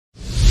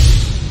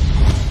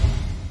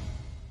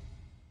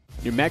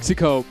New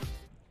Mexico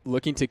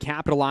looking to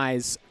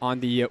capitalize on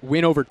the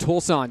win over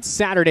Tulsa on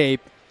Saturday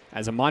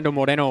as Amando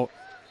Moreno,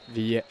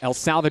 the El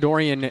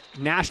Salvadorian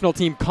national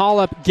team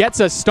call-up,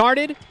 gets us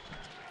started.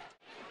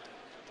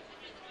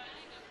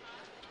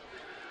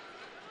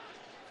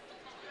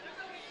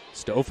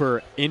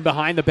 Stouffer in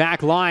behind the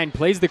back line,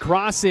 plays the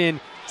cross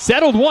in,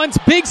 settled once,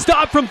 big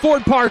stop from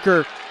Ford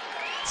Parker.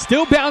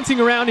 Still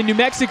bouncing around in New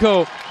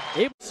Mexico.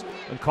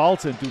 And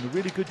Carlton doing a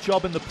really good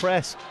job in the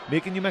press,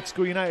 making New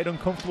Mexico United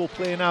uncomfortable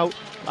playing out.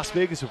 Las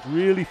Vegas have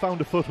really found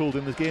a foothold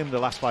in this game in the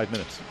last 5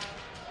 minutes.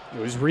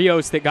 It was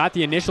Rios that got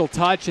the initial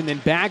touch, and then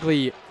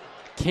Bagley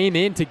came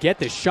in to get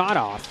the shot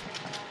off.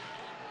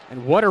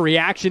 And what a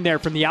reaction there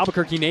from the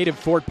Albuquerque native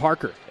Ford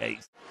Parker. Hey.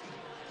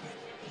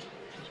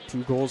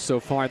 2 goals so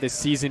far this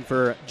season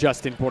for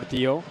Justin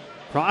Portillo.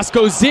 Cross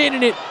goes in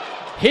and it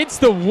hits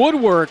the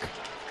woodwork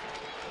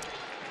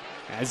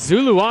as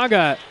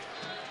Zuluaga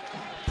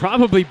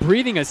probably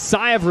breathing a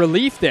sigh of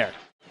relief there.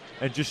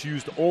 And just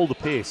used all the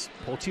pace.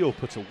 Portillo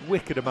puts a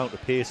wicked amount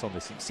of pace on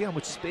this. You can see how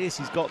much space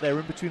he's got there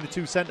in between the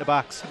 2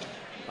 centre-backs.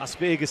 Las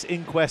Vegas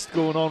inquest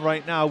going on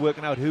right now,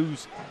 working out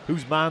whose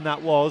man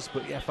that was.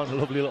 But yeah, found a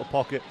lovely little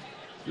pocket.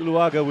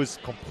 Zuluaga was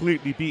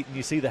completely beaten.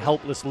 You see the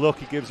helpless look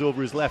he gives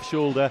over his left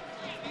shoulder.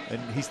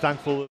 And he's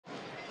thankful.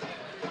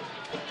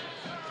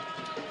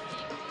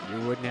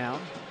 Yearwood now.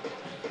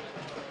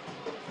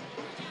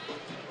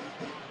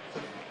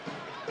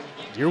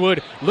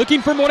 Yearwood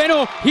looking for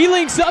Moreno. He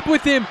links up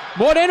with him.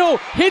 Moreno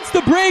hits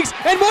the brakes,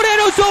 and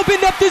Moreno's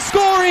opened up the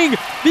scoring.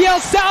 The El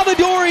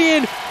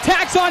Salvadorian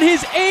tacks on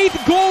his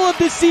 8th goal of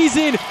the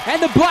season,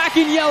 and the black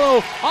and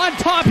yellow on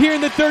top here in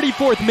the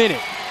 34th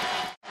minute.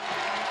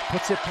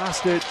 Puts it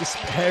past the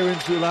despairing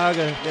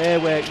Zuluaga there,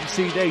 where you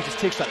see there he just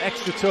takes that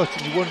extra touch,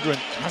 and you're wondering,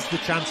 has the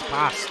chance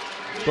passed?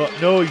 But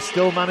no, he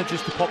still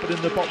manages to pop it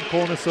in the bottom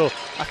corner. So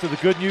after the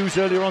good news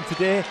earlier on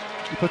today,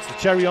 he puts the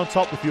cherry on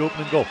top with the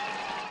opening goal.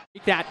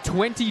 That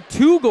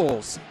 22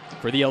 goals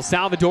for the El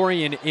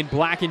Salvadorian in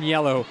black and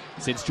yellow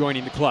since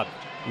joining the club.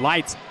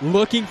 Lights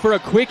looking for a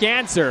quick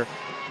answer.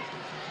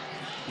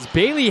 As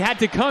Bagley had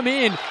to come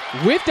in,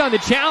 whiffed on the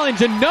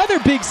challenge. Another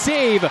big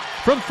save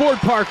from Ford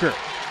Parker.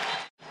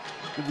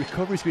 The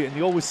recovery speed, and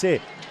they always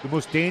say the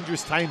most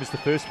dangerous time is the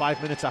first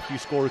 5 minutes after you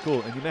score a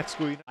goal. And New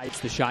Mexico United,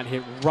 it's the shot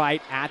hit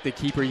right at the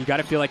keeper. You got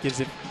to feel like as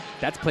if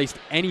that's placed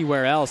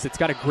anywhere else. It's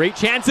got a great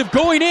chance of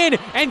going in.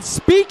 And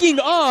speaking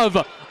of,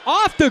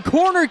 off the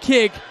corner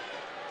kick,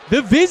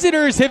 the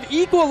visitors have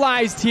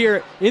equalized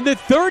here in the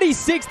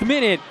 36th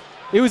minute.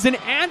 It was an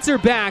answer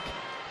back.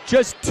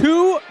 Just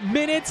 2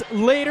 minutes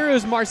later, it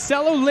was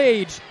Marcelo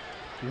Lage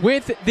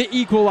with the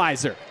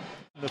equalizer.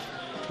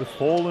 The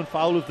fall and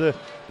foul of the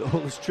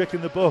oldest trick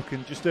in the book,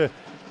 and just a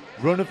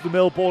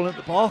run-of-the-mill ball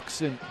into the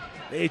box, and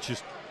Lage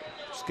just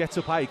gets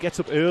up high. He gets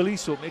up early,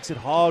 so it makes it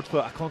hard for,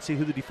 I can't see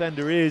who the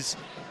defender is,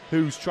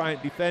 who's trying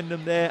to defend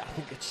him there. I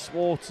think it's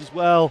Schwartz as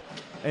well.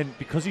 And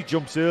because he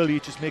jumps early,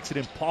 it just makes it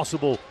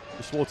impossible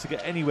for Schwartz to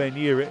get anywhere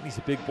near it. And he's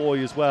a big boy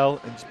as well,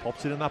 and just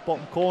pops it in that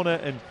bottom corner.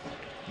 And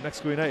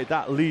Mexico United,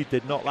 that lead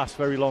did not last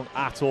very long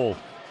at all.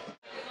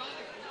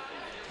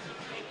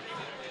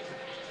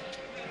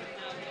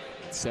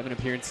 7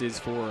 appearances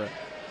for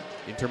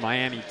Inter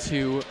Miami,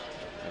 2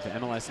 of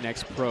MLS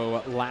Next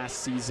Pro last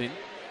season.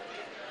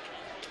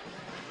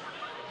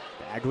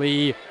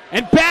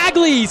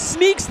 Bagley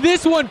sneaks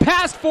this one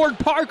past Ford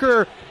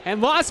Parker,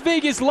 and Las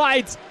Vegas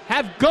Lights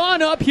have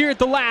gone up here at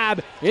the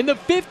Lab in the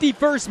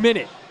 51st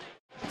minute.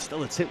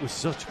 Still, it's hit with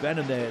such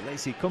venom there.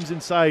 Lacey comes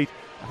inside.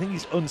 I think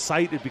he's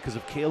unsighted because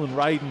of Kalen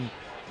Ryden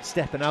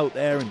stepping out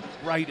there and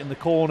right in the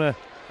corner.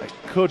 They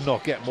could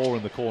not get more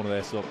in the corner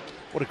there, so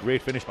what a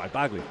great finish by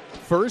Bagley.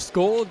 First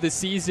goal of the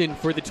season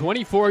for the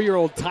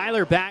 24-year-old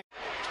Tyler Back.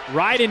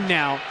 Ryden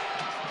now.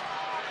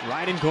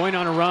 Ryden going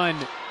on a run.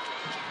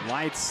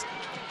 Lights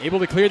able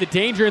to clear the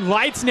danger, and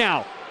Lights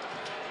now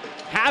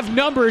have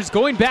numbers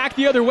going back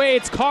the other way.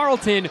 It's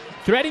Carlton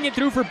threading it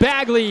through for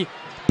Bagley.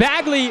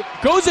 Bagley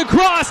goes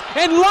across,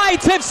 and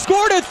Lights have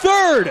scored a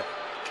 3rd.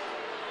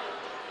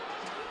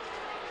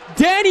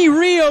 Danny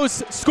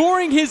Rios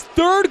scoring his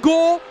 3rd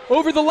goal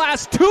over the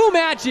last 2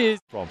 matches.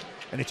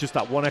 And it's just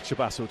that one extra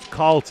pass, so it's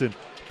Carlton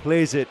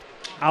plays it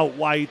out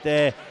wide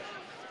there.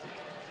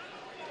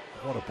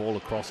 What a ball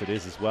across it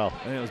is as well.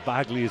 And it was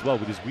Bagley as well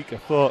with his weaker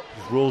foot.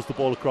 Just rolls the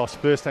ball across.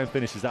 First time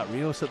finish. Is that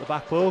Rios at the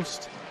back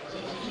post?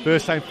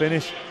 First time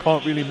finish.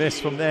 Can't really miss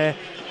from there.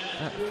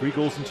 3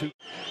 goals in 2.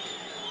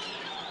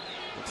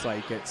 Looks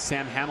like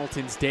Sam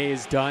Hamilton's day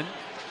is done.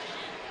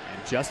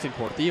 And Justin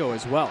Portillo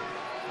as well.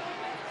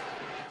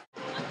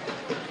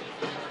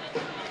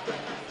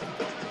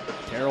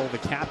 Terrell, the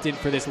captain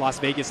for this Las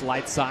Vegas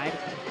Lights side,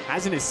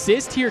 has an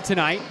assist here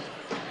tonight.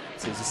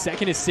 This is his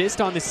 2nd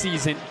assist on the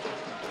season.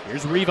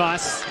 Here's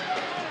Rios,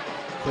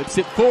 clips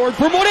it forward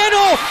for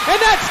Moreno, and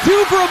that's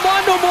 2 for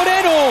Amando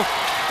Moreno.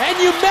 And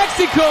New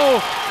Mexico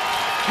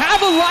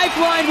have a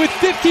lifeline with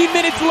 15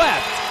 minutes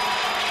left.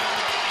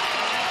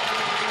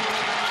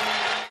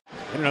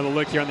 Get another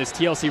look here on this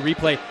TLC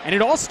replay, and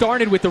it all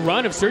started with the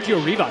run of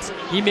Sergio Rios.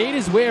 He made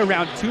his way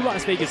around two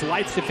Las Vegas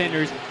Lights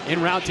defenders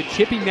en route to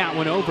chipping that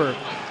one over,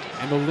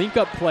 and the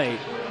link-up play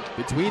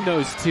between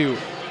those two,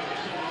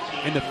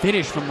 and the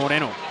finish from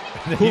Moreno.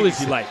 Cool as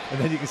you like. And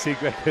then you can see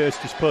Greg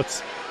Hurst just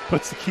puts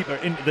the keeper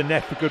into the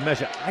net for good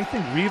measure. I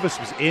think Rios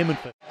was aiming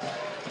for.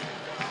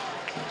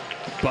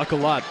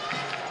 Buckle up.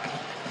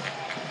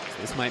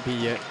 This might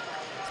be it.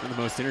 It's one of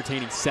the most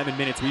entertaining 7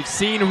 minutes we've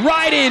seen.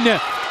 Right in!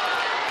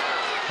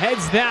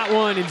 Heads that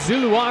one, and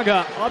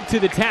Zuluaga up to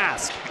the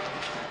task.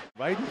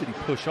 Right, did he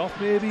push off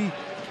maybe?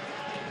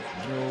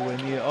 Nowhere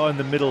near. Oh, in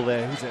the middle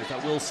there. Who's that? Is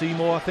that Will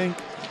Seymore, I think?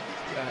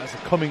 As a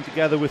coming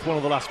together with one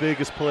of the Las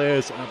Vegas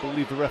players, and I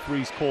believe the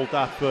referees called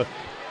that for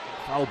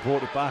foul,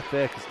 brought it back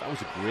there, because that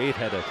was a great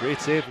header, great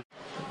save.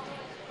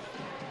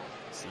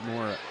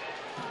 Seymore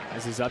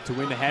rises up to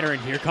win the header,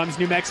 and here comes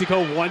New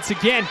Mexico once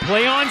again.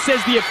 Play on,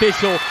 says the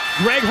official.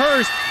 Greg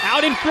Hurst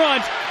out in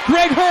front.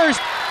 Greg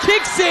Hurst,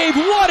 kick save.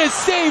 What a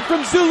save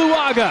from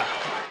Zuluaga.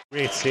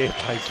 Great save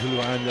by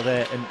Zuluaga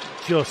there, and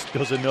just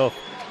does enough.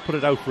 Put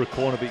it out for a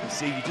corner, but you can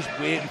see you're just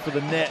waiting for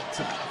the net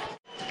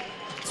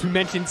to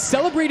mention,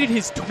 celebrated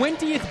his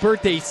 20th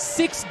birthday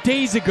 6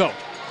 days ago.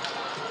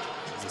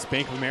 This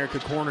Bank of America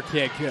corner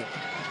kick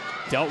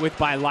dealt with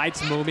by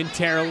Lights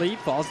momentarily.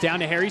 Falls down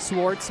to Harry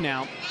Swartz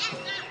now.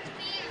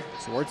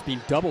 Swartz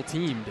being double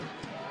teamed.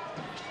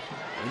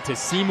 Into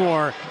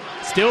Seymore.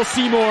 Still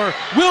Seymore.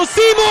 Will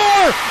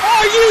Seymore!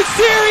 Are you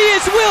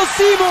serious? Will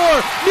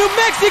Seymore! New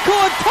Mexico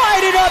have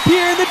tied it up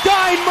here in the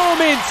dying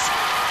moments.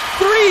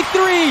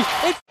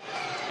 3-3.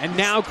 And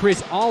now,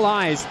 Chris, all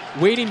eyes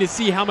waiting to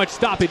see how much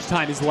stoppage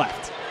time is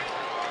left.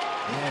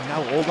 Yeah,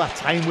 now all that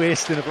time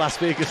wasting of Las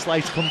Vegas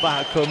Lights comes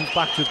back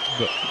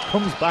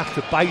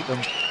to bite them.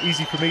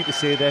 Easy for me to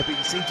say there, but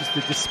you see just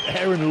the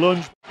despair and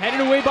lunge. Headed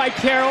away by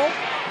Carroll.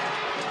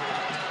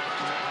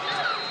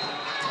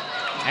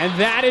 And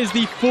that is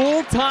the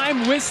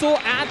full-time whistle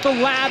at the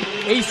lab.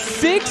 A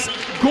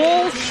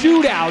 6-goal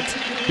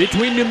shootout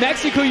between New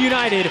Mexico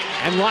United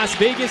and Las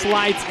Vegas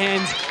Lights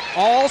ends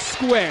all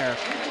square.